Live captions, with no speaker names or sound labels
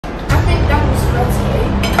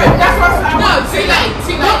Too late.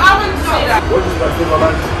 No, I wouldn't say that. What is my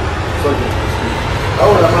favorite subject? How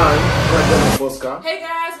old am I? Hey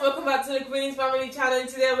guys, welcome back to the Queen's Family Channel.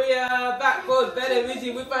 Today we are back for better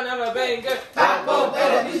vision with another banger. Back for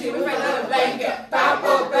better vision with another banger. Back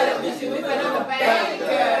for better vision with another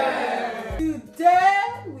banger. Today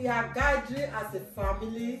we are gathering as a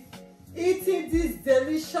family, eating this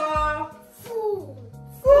delicious food.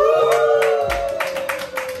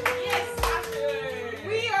 Yes,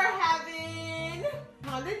 we are having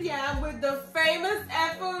pounded yam with the famous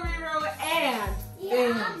FUFU EGUSI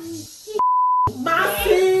and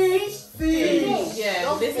massive fish.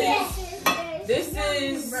 Yeah, this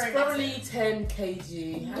is probably 10 kg.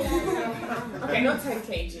 Okay, not 10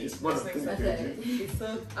 kg. It's more than 10 kg. So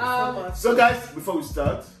So guys, before we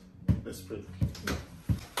start, let's pray.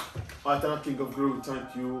 Our eternal King of Glory, we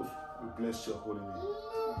thank you. We bless your holy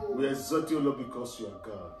name. We exalt you, Lord, because you are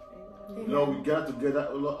God. Lord, we gather together,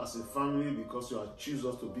 oh Lord, as a family because you have chosen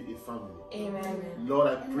us to be a family. Amen. Lord,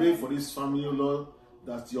 I pray for this family, oh Lord,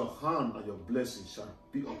 that your hand and your blessing shall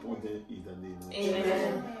be upon them in the name of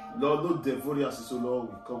Jesus. Lord, no devil as oh Lord,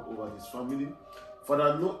 will come over this family.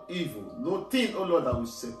 Father, no evil, no thing, oh Lord, that will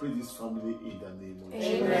separate this family in the name of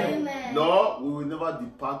Jesus. Amen. Lord, we will never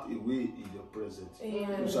depart away in your presence.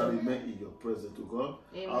 Amen. We shall remain in your presence, to God.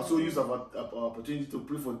 Amen. I also use our opportunity to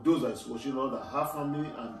pray for those that is watching, Lord, that have family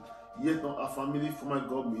and yet not our family. For my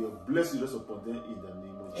God, may your blessing rest upon them in the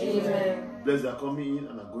name of Jesus. Amen. Bless their coming in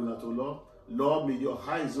and are going out, oh Lord. Lord, may your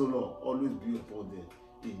eyes, oh Lord, always be upon them.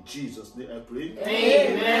 In Jesus' name I pray.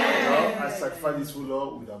 Amen. Lord, I sanctify this food,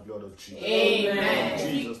 Lord, with the blood of Jesus. Amen.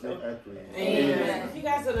 In Jesus' name I pray. Amen. If you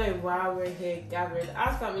guys don't know why we're here gathered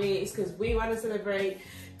as family, it's because we want to celebrate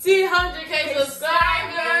 200k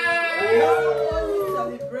subscribers. not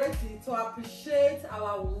only celebrate it, to appreciate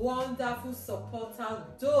our wonderful supporters,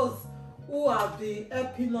 those who have been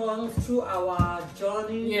helping us through our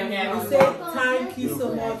journey. Yeah. We say thank you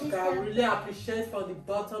so much, God. We really appreciate from the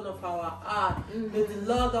bottom of our heart. May the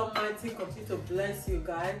Lord Almighty continue to bless you,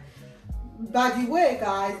 guys. By the way,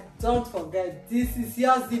 guys, don't forget, this is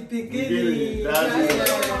just the beginning.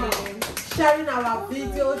 Sharing our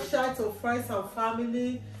video, share to friends and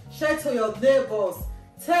family, share to your neighbors,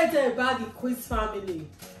 tell them about the Quiz family,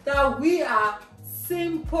 that we are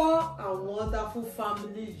simple and wonderful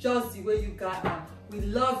family, just the way you guys are. We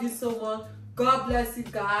love you so much. God bless you,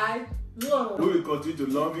 guys. We will continue to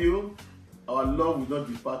love you. Our love will not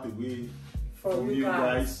depart away from you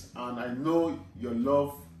guys. And I know your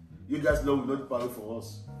love, you guys' love will not depart away from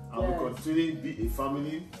us. And we'll continue to be a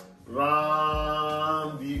family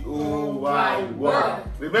round the whole wide world.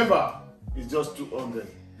 Remember, it's just 200.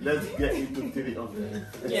 Let's get into 300.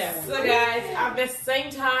 Yeah. So guys, at the same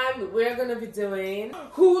time, we're gonna be doing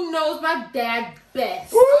Who Knows My Dad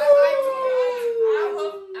Best.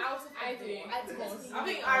 I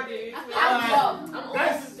think I do.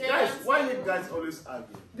 Guys, why you guys always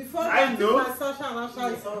argue? Before I know. my Sasha and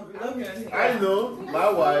Asha is hungry. Let me eat. I know my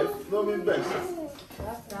wife know me best.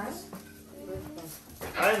 That's nice.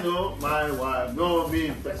 I know my wife know me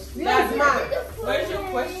best. Where is mine? Where's your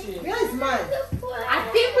question? Where is mine? I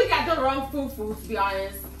think we got the wrong fufu, to be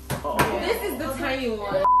honest. This is the tiny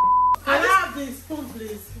one. Can I have the spoon,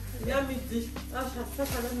 please? Let me dish. Asha,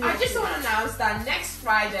 let me. I just want to announce that next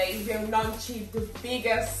Friday we're launching the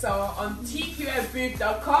biggest sale on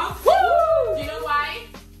tqfboot.com. You know why?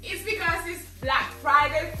 It's because it's Black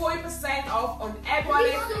Friday, 40% off on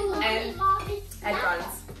AirPods and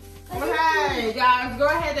headphones. Okay, guys, go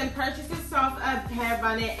ahead and purchase yourself a hair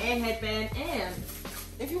bonnet and headband. And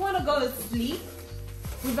if you want to go to sleep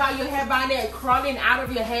without your hair bonnet crawling out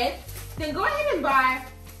of your head, then go ahead and buy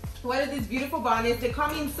one of these beautiful bonnets. They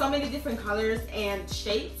come in so many different colors and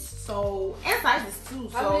shapes, so and sizes too.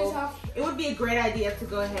 So it would be a great idea to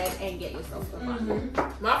go ahead and get yourself a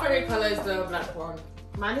bonnet. My favorite color is the black one.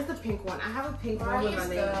 Mine is the pink one. I have a pink one with my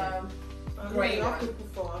name. Gray one.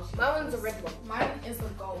 My one's a red one. Mine is the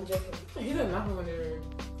gold. You don't know what it is.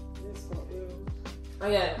 Oh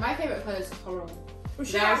yeah. My favorite color is coral. We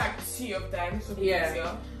should have like 2 of them. So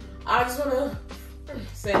yeah. I just wanna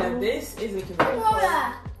say that this is looking very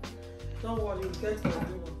fun. Don't worry, get it.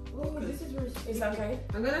 Oh, this is really Is that okay?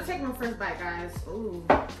 I'm gonna take my first bite, guys. Ooh.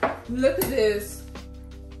 Look at this.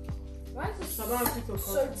 Why is this So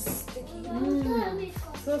sticky?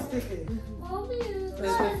 so sticky. Oh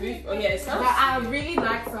yeah, it's But I really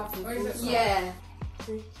like soft food. Where is it from? Yeah.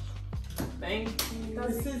 Thank you.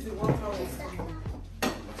 This is the water was coming.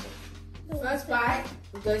 First bite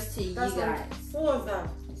goes to you That's guys. What was that?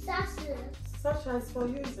 Sasha. Sasha is for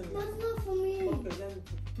you, isn't it? That's not for me. Okay, let me.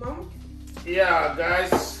 Mom? Yeah,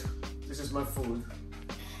 guys, this is my food.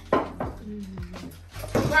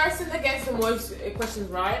 person that gets the most questions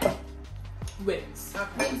right wins.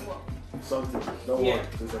 Wins what? Something. Don't Yeah. worry.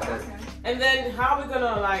 It's okay. And then how are we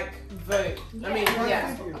gonna like vote? I mean,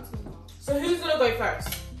 yeah. So who's gonna go first?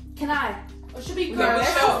 Can I? Or should we go? Yeah,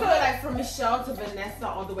 Let's Michelle. just go like from Michelle to Vanessa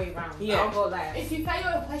all the way around. Yeah. I'll go last. If you fail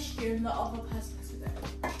a question, the other person has to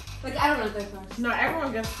go. Like, I don't want to go first. No,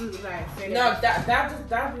 everyone gets to like say No,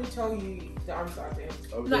 that will tell you the answer at the end.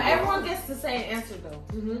 Okay, No, go. everyone gets to say an answer though.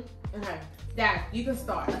 Okay. Dad, you can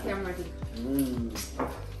start. Okay, I'm ready.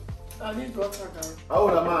 I need water, guys. How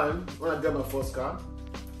old am I when I get my first car?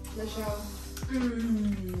 Michelle.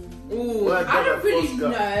 Ooh, When I get don't my really first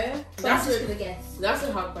know. car. But I'm just gonna guess. that's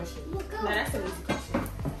a hard question. No, that's an easy question.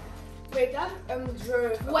 Wait, that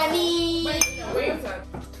drew 20. Wait.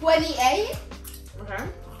 28? Okay.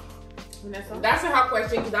 Vanessa? That's a hard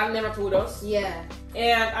question because I never told us. Yeah.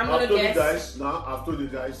 And I'm I've gonna told you guess. guys. Now I've told you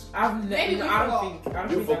guys. Maybe we I forgot. don't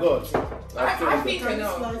think. You forgot. I've told I you think I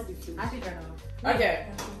know. Slice the fish. I think I know. Okay.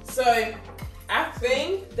 So I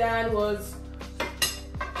think that was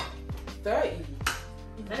 30.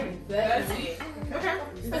 30.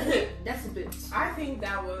 Okay. That's a bit. I think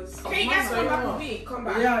that was. Can you guys come back with me? Come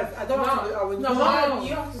back. Yeah, I don't want to. I will No, do Mom,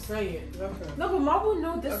 you have to say it. Okay. No, but Mom will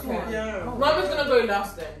know this Okay. one. Yeah. Mom is gonna go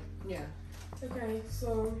last then. Yeah. Okay,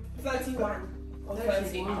 so 31. or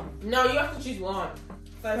 30. No, you have to choose one.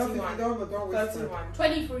 31. Don't waste time. 31.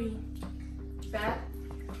 23. Dad?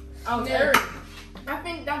 Oh, No. I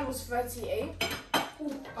think Dad was 38.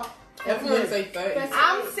 Everyone say 30.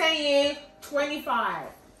 I'm saying 25.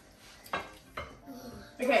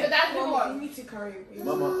 Okay, so Dad did what? You need to carry it.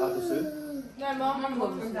 Mama, I have to say. No, Mom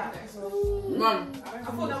was that next one. Mom.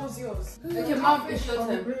 I thought that was yours. Okay, Mom, it's your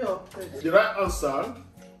turn. Bring your plate. The right answer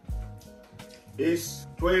is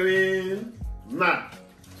 29.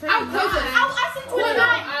 I'm closer. I said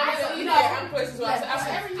 29. I'm close as well. I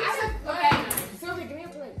said, okay. Sylvia, give me a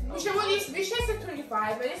point. Michelle said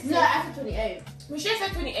 25. No, I said 28. Michelle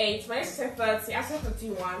said 28. Vanessa said 30. I said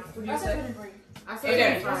 31. I said 23. I said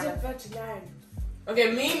Okay. 25. I said 39.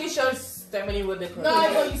 Okay, me, Michelle, Stephanie with the close. No,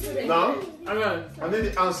 I thought you said Now, I'm on. I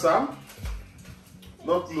need the answer.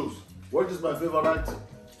 Not close. What is my favorite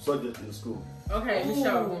subject in school? Okay,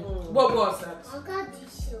 Michelle. What was that?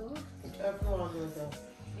 Everyone knows that.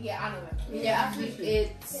 Yeah, I know that. Yeah, I think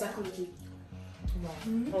it's psychology.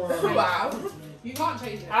 Wow. You can't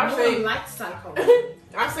change it. I No say one likes psychology.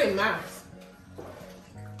 I say maths.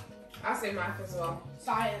 I say math as well.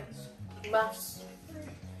 Science. Maths.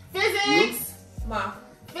 Physics! Math.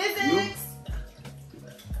 Physics!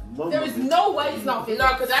 Mom, There is no way it's not physics.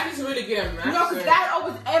 No, because that is really good at maths. No, because that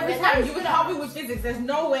always, every time you would help me with physics, there's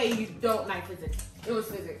no way you don't like physics. It was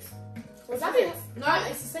physics. Was that it? No,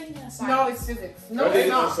 it's the same thing as science. No, it's physics. No, Okay, it's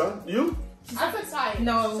the not. answer. You? I said science.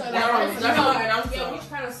 No. So No, like, that's not an answer. yeah, which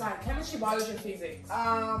kind of science? Chemistry, biology, physics.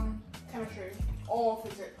 Chemistry or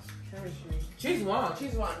physics. Chemistry. Choose one.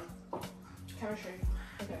 Choose one. Chemistry.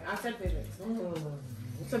 Okay, I said physics.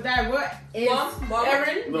 So that what is Mom,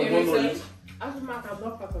 Erin, No, give one me more. some. I'm not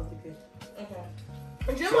part of the game. Okay.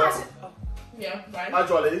 Do you know So- what I said? Oh. Yeah, right.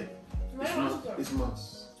 Actually, No, it's no, maths. no. It's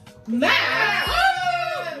maths. math?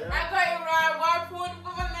 I got it right. 1 point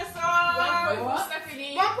for Vanessa. What?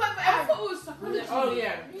 Stephanie. 1 point for everyone. Oh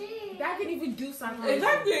yeah. That can even do psychology.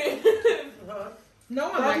 Exactly. No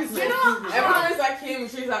one That likes is math. so easy. Everyone is like him.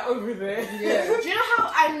 She's like over there. Yeah. Do you know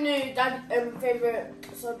how I knew that favorite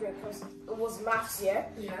subject was maths? Yeah.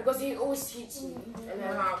 Yeah. Because he always teaches me. And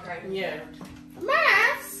then Okay. Yeah.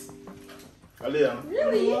 Maths? Aliyah,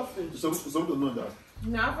 Really? some don't know that.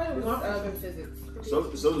 No, I thought it was physics.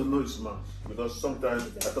 Some don't know it's maths because sometimes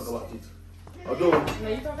I talk about it. Although, No,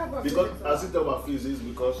 you talk about because physics. I still talk about physics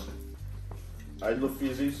because I know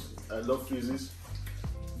physics, I love physics.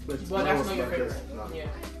 But But that that's was not your my favorite. best. Nah. Yeah.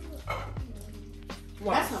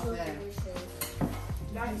 That's not fair.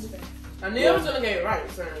 that is fair. I knew I was gonna get it right.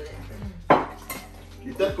 So.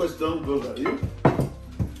 The third question goes at you.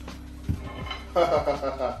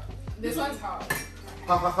 This one's hard.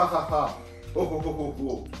 Ha ha ha ha ha. Oh ho ho ho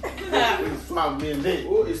ho. It's family.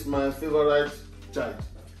 Who is my favorite child?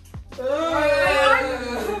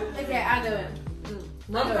 Okay, I know it.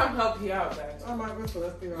 Mom can help you out, Dad. I'm not going to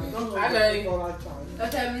let you. I don't know. I know. All that time.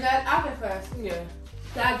 Okay, Dad, I'll go first. Yeah.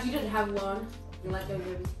 Dad, you didn't have one. You like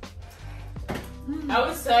everybody. I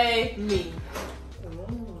would say me.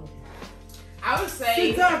 I would Sit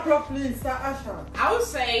say down properly, Sir Asha. I would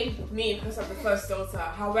say me because I'm the first daughter.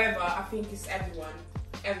 However, I think it's everyone.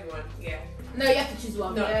 Everyone, yeah. No, you have to choose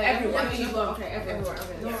one. No, everyone. You have to choose one. Okay, everyone.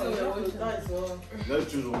 Okay. No, Yeah. you have to die, so.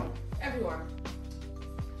 Let's choose one. Everyone.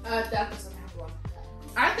 Dad doesn't have one.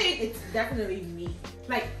 I think it's definitely me.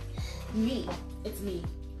 Like, me. It's me.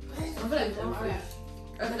 I feel like it's unfair.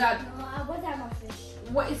 Okay, Dad. No, I want that my fish.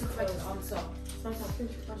 What is the correct answer?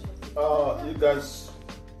 You guys,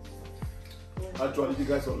 actually, you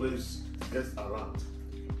guys always get around.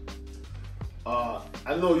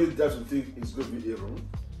 I know you guys will think it's going to be Aaron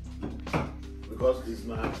because it's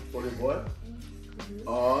my only boy.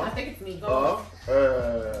 I think it's me. Go.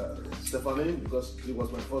 Stephanie, because she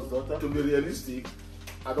was my first daughter. To be realistic,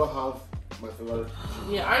 I don't have my favorite.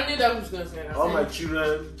 Yeah, I knew that was going to say that. All my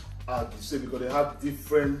children are the same because they have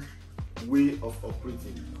different way of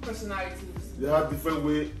operating. Personalities. They have different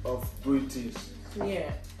way of doing things.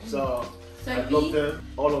 Yeah. So I love them.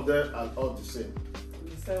 All of them are all the same.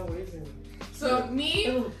 The same reason. So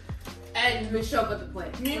me And Michelle got the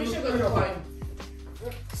point. me and Michelle got the point.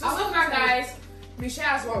 So far, guys, Michelle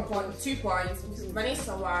has 1 point, 2 points,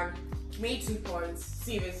 Vanessa 1, me 2 points,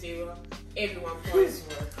 Steven 0, everyone points.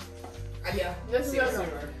 And yeah, let's see 0. It's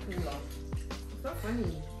not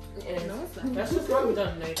funny. Yeah. No, it's not. That's just why we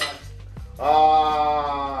don't know that.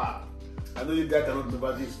 I know you guys cannot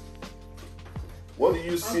remember this. What do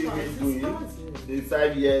you see me doing in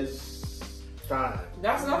 5 years time?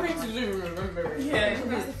 That's nothing to do with remembering. Yeah.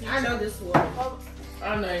 I know this one.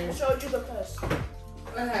 I know you. Show you the first. Okay.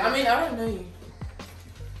 I mean, I don't know you.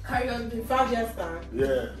 Carry on. In 5 years time.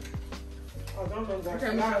 Yeah. I don't know that.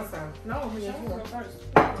 Okay, That's time. No, Michelle go first.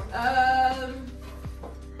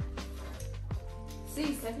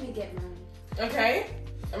 See, Stephanie get married. Okay.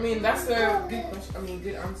 I mean, that's a good question. I mean,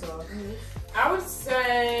 good answer. I would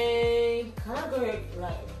say, can I go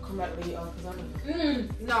like come back later? Because I'm.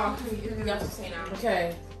 No, you have to say now.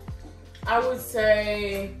 Okay. I would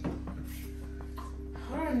say.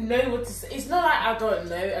 I don't know what to say. It's not like I don't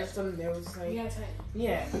know. I just don't know what to say. Yeah, say.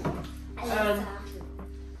 Yeah. I love that.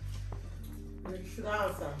 You should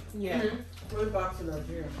answer. Yeah. Going back to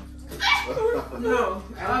Nigeria. No.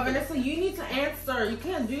 Vanessa, you need to answer. You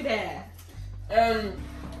can't do that.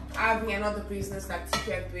 Having another business like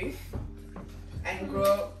TK Beef and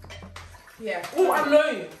grow. Yeah. Oh, I know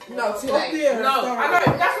you. No, too Up late. here, No, sorry. I know.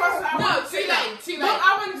 That's what I No, want to too say that. late. No, I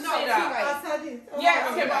want to say that. I said it. Yeah,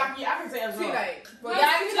 okay, but I can say it as Too well. late. But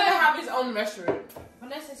yeah, he's gonna have his own restaurant.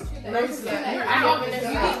 Vanessa's too late. No, it's You're not. out. You're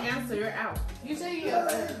Vanessa, you out. didn't answer. You're out. You say you.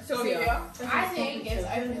 Sylvia. I think it's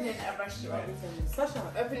opening a restaurant. Sasha.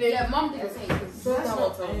 Opening. Yeah, mom didn't say it. So that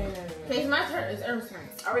was Okay, it's my turn. It's Erin's turn.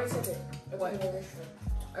 I already said it. What?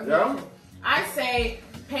 Yeah? I say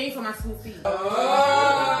pay for my school fees.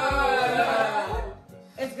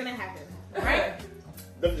 It's gonna happen, right?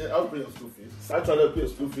 Definitely, I'll pay your school fees. Actually, I'll pay your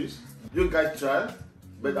school fees. You guys try,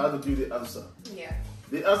 but I have to give you the answer. Yeah.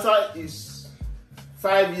 The answer is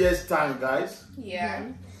 5 years time, guys. Yeah.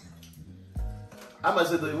 I might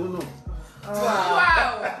say they won't know.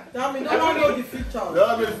 Wow. That means no one know the future. They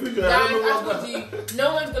have in the future. Guys, I don't know I what told you,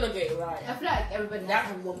 no one's gonna get it right. I feel like everybody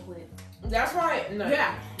has one point. That's why. No.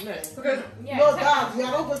 Yeah. No. Because Yeah. No, Dad, we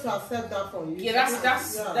are not going to accept that from you. yeah,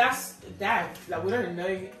 that's Yeah. that. Like we don't know.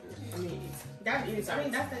 I mean, That's easy. I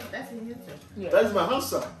mean, that's the answer. that is my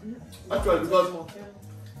answer. Actually, because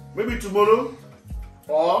maybe tomorrow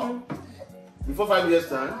or before 5 years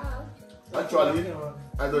time, actually,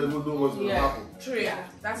 I don't even know what's going to happen. true. Yeah.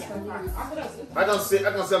 That's the fact. I can say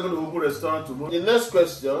I'm going to open a restaurant tomorrow. The next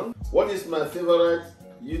question: what is my favorite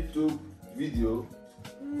YouTube video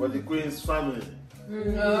for the Queen's family?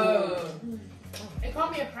 No. It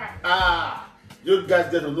can't be a prank. You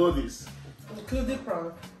guys get to know this. Including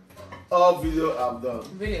prank. All video I've done.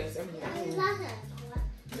 Videos. Everything.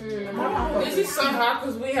 This is so hard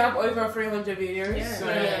because we have over 300 videos. Yeah. So.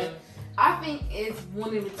 Yeah. I think it's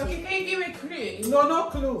morning Okay, routine. can you give me a clue? No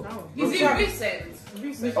clue. Is it recent?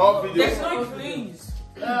 All There's videos. no clues.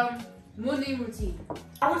 Morning routine.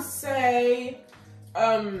 I would say,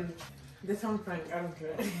 the tongue prank. I don't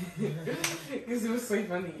care because it was so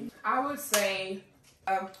funny. I would say,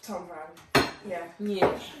 tongue prank. Yeah.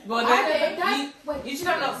 Yeah. But then you should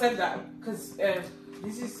have not said that because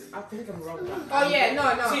this is. I think I'm wrong. Oh yeah, no.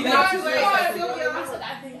 See, No, that's no, too late. I said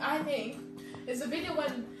I think it's a video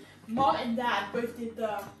when mom and dad both did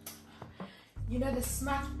the, you know, the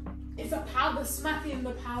smack. It's a powder smacking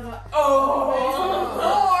the powder.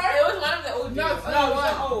 Oh. It was one of the old No, videos. no, It's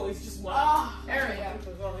not old. It's just one. Oh, Erin. yeah.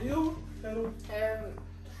 You?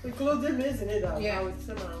 Including me, isn't it? Yeah. I would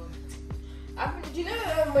say Do you know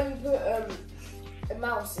when you put a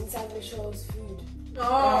mouse inside Michelle's food?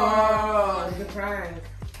 Oh, the prank.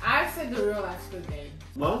 I said the real life Squid Game.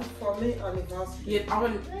 Mom? for me, anniversary. Yeah, I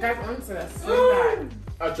want guys answer that so bad.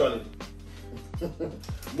 Actually,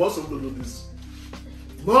 most of them know this.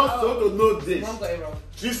 Most of them know this. Mom got it wrong.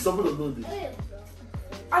 She's supposed to know this.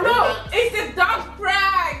 I know. It's the dog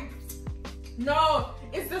prank. No,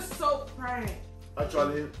 it's the soap prank.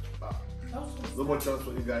 Actually, No more chance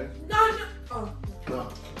for you guys. No. Oh. No.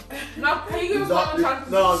 No, can you give us No, one more chance?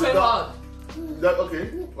 no, It's so no. hard. That, okay,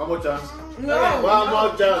 one more chance. No. One more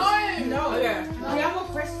chance. No. Okay. We have more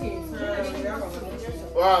questions.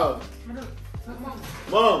 Wow.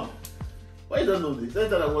 Mom, why you don't know this? Every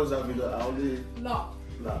time I watch that video, I only No.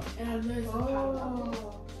 laugh. And I know it's a power.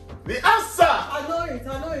 The answer! I know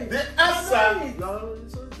it. The answer! No,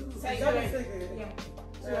 Say Let me it.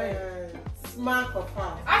 say it. Smack or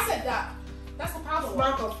five. I said that. That's a power one.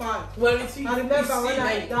 Smack or five. Well, it's you. I remember when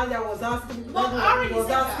like, Daniel was asking, No, I already was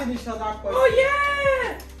said that. asking each other questions. oh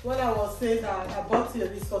yeah. When I was saying that I bought you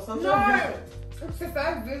this for something. No. It's the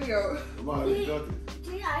first video. Come on, you got it.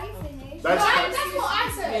 Do you finish? That's That's what I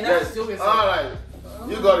Yeah, said. that's yes. still the same. Alright.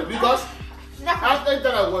 You got it. Because after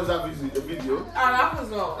that I watched that video, I laugh as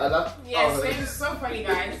well. I laughed. Yes, Oh, it's so funny,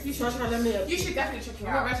 guys. You should, Shasha, let me help you should definitely check it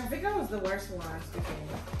Oh my out. gosh, I think that was the worst one. Speaking.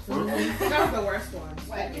 Huh? That was the worst one.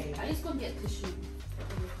 Wait, I just go get tissue.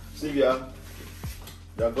 Sylvia,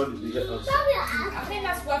 you have got it. You get answer. I think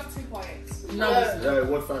that's worth 2 points. No. Yeah,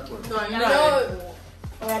 what 5 points? No.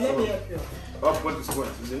 Alright, let me help you. Up 20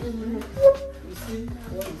 points, is it? You see?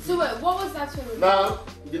 So wait, what was that sort of? Now,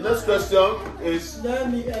 the next question is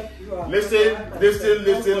Let me help you out. listen.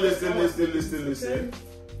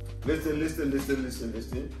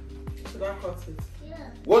 Should I cut it?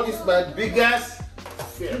 What is my biggest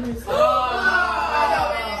fear? Give me some. I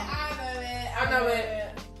know it.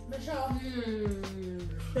 Michelle.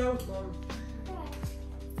 Tell them.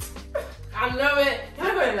 I know it. Can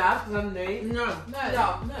I go and laugh? Because I'm new. No.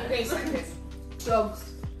 No. Okay, second this. Dogs.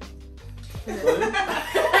 No,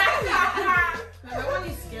 no one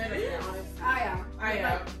is scared of it, honestly. I am. I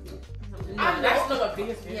am. No, that's not my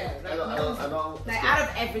biggest fear. Yeah, I don't. like out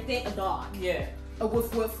of everything, a dog. Yeah. A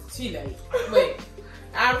woof woof. Too late. Wait.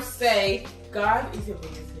 I would say God is your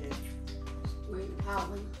biggest fear. Wait, how?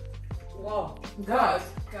 Wow. God.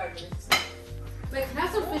 Wait, can I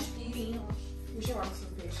have some fish, please? We should have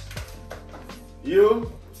some fish.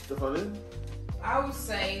 You, Stephanie? I would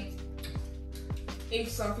say if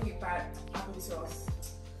something bad happens to us.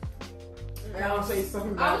 And I would say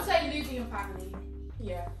something I bad. would say losing your family.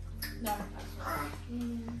 Yeah. No.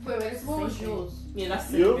 Wait, this one was yours. Yeah, that's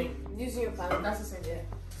the You? same thing. Losing your family. That's the same, yeah.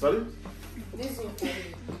 Sorry? Losing your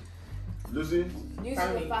family. Lucy? Losing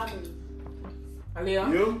Family. your family.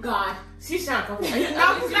 Aliyah? You? God. She's trying to come No,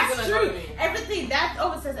 that's true. Everything that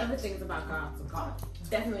always says everything is about God. So God,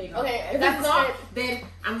 definitely God. Okay, If that's it's not, it. then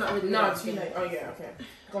I'm not really. No, gonna too do late. it. Oh, yeah, okay.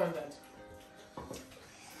 Go on, Dad.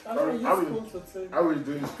 I don't use How spoon to take. are we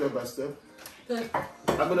doing this step by step? Good.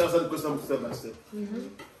 I'm going to answer the question step by step.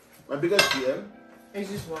 My biggest fear It's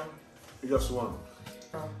just one. is just one.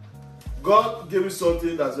 Oh. God gave me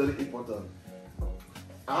something that's very important.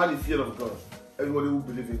 I had the fear of God. Everybody who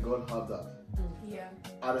believes in God have that. Yeah.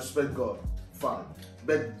 I respect God. Fine.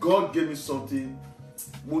 But God gave me something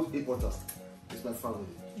most important. It's my family.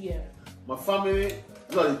 Yeah. My family,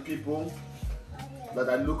 these are the people that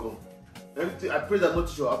I look on. Anything, I pray that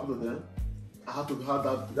nothing should happen to them. I have to have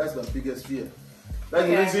that. That's my biggest fear.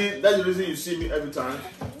 That's the reason you see me every time.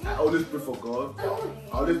 I always pray for God.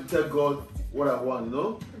 I always tell God what I want, you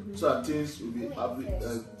know, so that things will be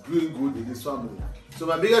doing good in this family. So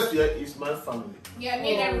my biggest fear is my family. Yeah,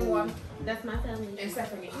 me and everyone. That's my family. And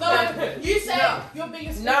Stephanie. No, you said your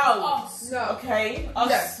biggest fear No. is us. No. Okay. Us.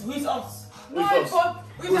 Yes. Who's us? No, Who's us? but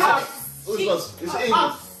Who's us? Who's us? It's English.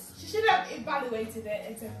 us. She should have evaluated it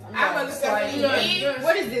and said, I'm gonna Stephanie.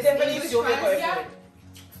 What is this? Stephanie's English your class? favorite. yeah.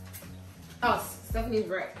 Us. Stephanie's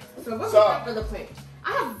right. So what's So- the for the point?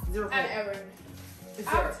 I have 0 And points. Erin. I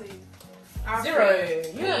Zero. have 2. Zero. You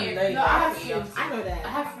don't know. No, I have 3. I know that. I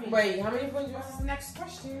have 3. Wait, how many points do you have? Next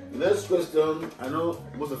question. The next question, I know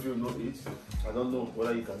most of you know it. I don't know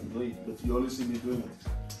whether you can know it, but you always see me doing it.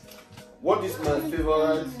 What is my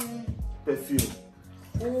favorite perfume?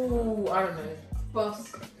 Ooh, I don't know.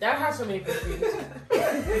 Boss. That has so many perfumes.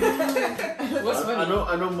 What's funny? I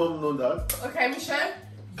know mom know that. Okay, Michelle.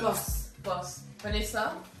 Boss.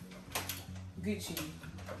 Vanessa. Gucci.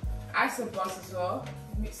 I said Boss as well.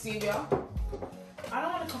 Sylvia. I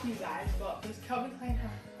don't want to copy you guys, but does Calvin Klein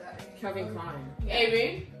have that? Calvin Klein.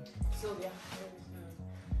 Erin. Sylvia.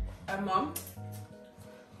 And Mom.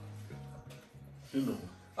 You know.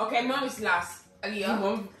 Okay, Mom is last. Aliyah.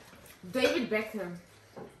 Mom. David Beckham.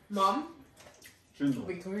 Mom. You know.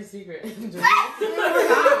 Victoria's Secret. That's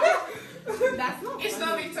not. It's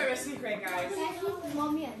not Victoria's Secret, guys.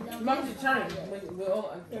 Mommy and Daddy. Mom's returning. We're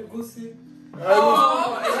all. Egusi.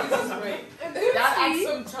 Oh, this is great. That adds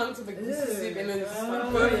some tongue to the soup and then it's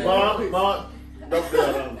Ma, don't play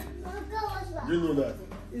around. You know that.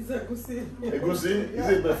 It's egusi. Egusi, is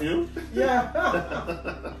it perfume? Yeah.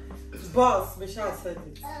 boss. Michelle said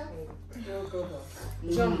it. Go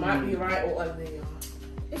boss. John might be right or ugly.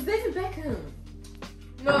 It's David Beckham.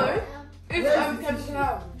 No. It's Kevin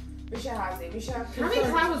Cloud. Michelle has it. Michelle. Kevin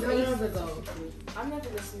Cloud was ages ago. I've never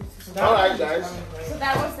listened to All right, guys. So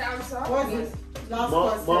that was the answer. What is it? Last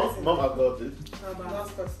question. Mom, I got it.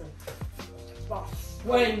 Last question.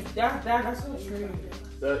 When that's not true.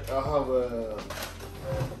 I have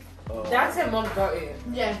That's it, mom got it.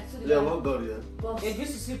 Yeah. yeah, Mom got it. It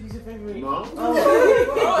used to super his favorite. No.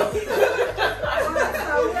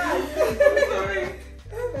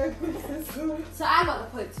 So I got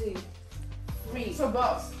the point too. 3. So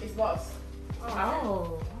boss. It's boss.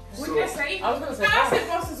 Oh. What did I say? I was gonna say No, I said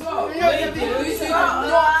boss as well. No, you did not say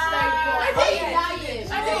boss. I did.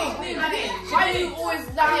 Why are you always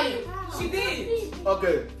lying? She did.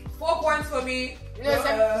 Okay, 4 points for me. No,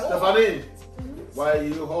 Stephanie. Why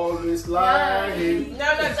you always lying? No,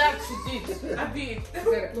 that she did. I did.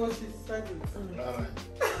 No, she said it. Alright.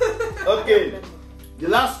 Okay, the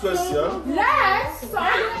last question. Last. So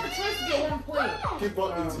I don't have a choice to get 1 point. Keep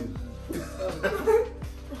on eating.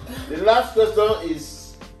 The last question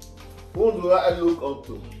is, who do I look up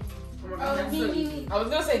to? Me. I was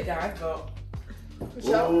gonna say God, but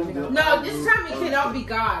Who do no, I this look time it up cannot to? be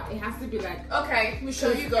God. It has to be like Okay,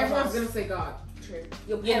 Michelle, you go everyone's first. gonna say God. True.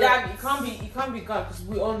 Yeah, that it can't be God because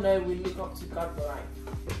we all know we look up to God, but like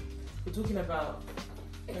we're talking about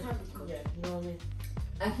It can't be good. yeah, you know what I mean?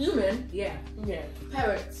 A human? Yeah.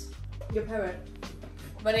 Parents. Your parent.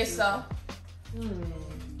 Vanessa, Hmm.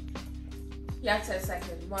 you have 10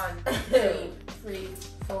 seconds. 1, 2, 3,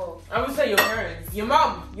 4. I would say your parents, your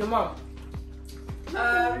mom.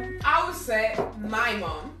 I would say my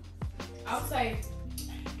mom. I would say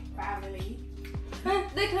family. Then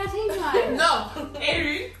can I change mine? No,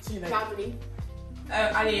 Eri, Family.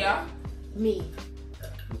 Aliyah. Me.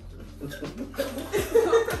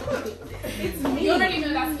 It's me. You already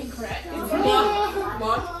know that's incorrect.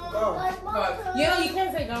 Mom. God. You know you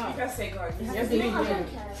can't say You God. can say God. It has to be human.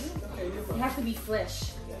 Okay, you It go. has to be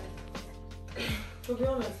flesh. To be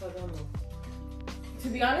honest, I don't know. To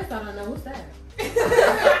be honest, I don't know who's that.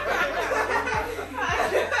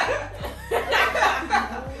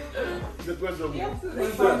 The question. My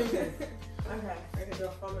family. Okay. Your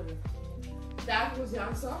family. That was the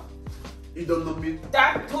answer. You don't know me.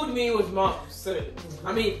 Dad told me it was mom. So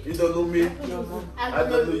I mean, You don't know me. your mom. I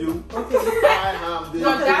don't know you. Okay. I am the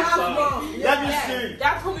No, that's son. mom. Let me see.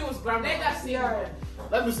 Dad told me it was grandma. Let us see. Yeah.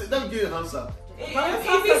 Let me see. Let me give you an answer.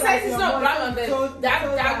 If he says it's not grandma, then that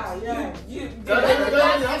yeah. you. Can I give you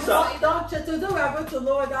an answer? Today we are going to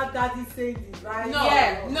know whether daddy said it, right? No.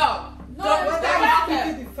 Yeah. No. Whether that's he's not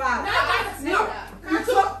speaking the fact.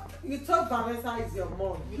 No. You thought Vanessa is your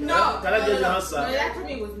mom. No. Can I give you an No, answer? that told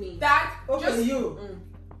me it was me. That Okay, just you.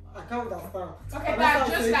 I can't understand. okay. Vanessa That is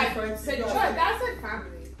just very like different. said. Yeah. That's like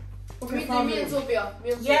family. Okay, Me family. and Sophia.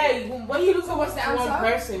 Yeah, when you look at what's the one answer?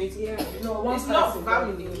 person, it's No, one it's not person.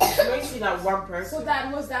 family. It's mostly that one person. So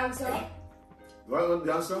that was the answer. Do I want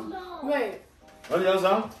the answer? Wait. Want the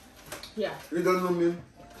answer? Yeah. You don't know me.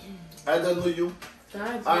 I don't know you.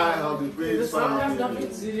 Dad, I have the greatest sometimes nothing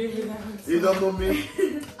family. to do with that. You don't know me.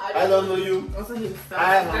 I don't know you. Also, he was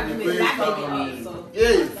I have the greatest family.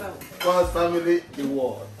 Yeah. God's family, the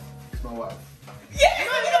world. It's my wife. Yeah. I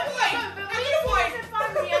need a point.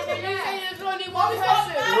 There's only one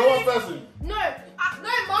person. You know one person? No.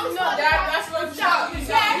 No, mom's not. That's what you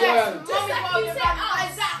said. Yeah. Mom's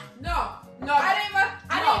not. No. I didn't even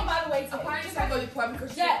evaluate it. Apparently, I got the point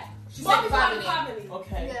because she said family.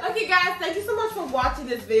 Okay. Yeah. Okay, guys, thank you so much for watching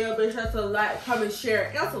this video. Make sure to like, comment, share,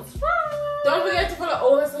 and subscribe. Don't forget to follow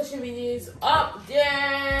all the social medias up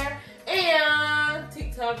there. And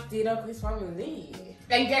TikTok, Dita Quiz Family.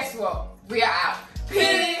 Then guess what? We are out.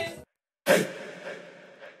 Peace.